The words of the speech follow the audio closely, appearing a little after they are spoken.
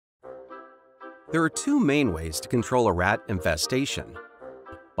There are two main ways to control a rat infestation: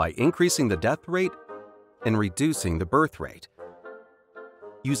 by increasing the death rate and reducing the birth rate.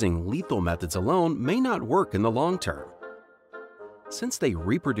 Using lethal methods alone may not work in the long term. Since they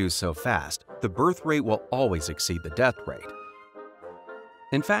reproduce so fast, the birth rate will always exceed the death rate.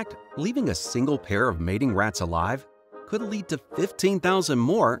 In fact, leaving a single pair of mating rats alive could lead to 15,000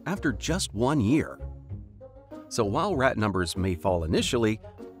 more after just 1 year. So while rat numbers may fall initially,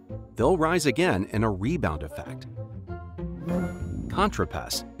 they'll rise again in a rebound effect.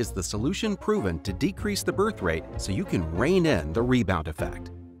 ContraPest is the solution proven to decrease the birth rate so you can rein in the rebound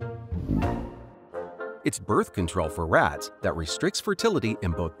effect. It's birth control for rats that restricts fertility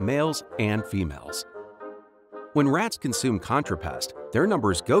in both males and females. When rats consume ContraPest, their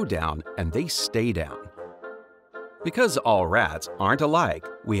numbers go down and they stay down. Because all rats aren't alike,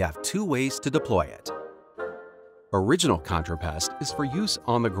 we have two ways to deploy it. Original ContraPest is for use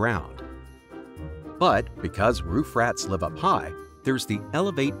on the ground. But because roof rats live up high, there's the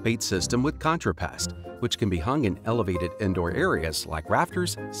Elevate bait system with ContraPest, which can be hung in elevated indoor areas like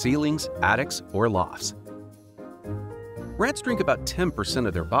rafters, ceilings, attics, or lofts. Rats drink about 10%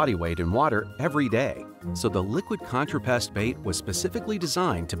 of their body weight in water every day, so the liquid ContraPest bait was specifically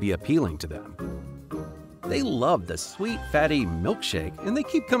designed to be appealing to them. They love the sweet, fatty milkshake, and they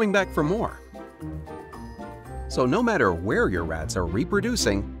keep coming back for more. So no matter where your rats are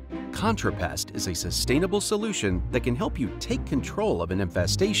reproducing, ContraPest is a sustainable solution that can help you take control of an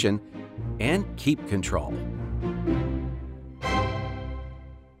infestation and keep control.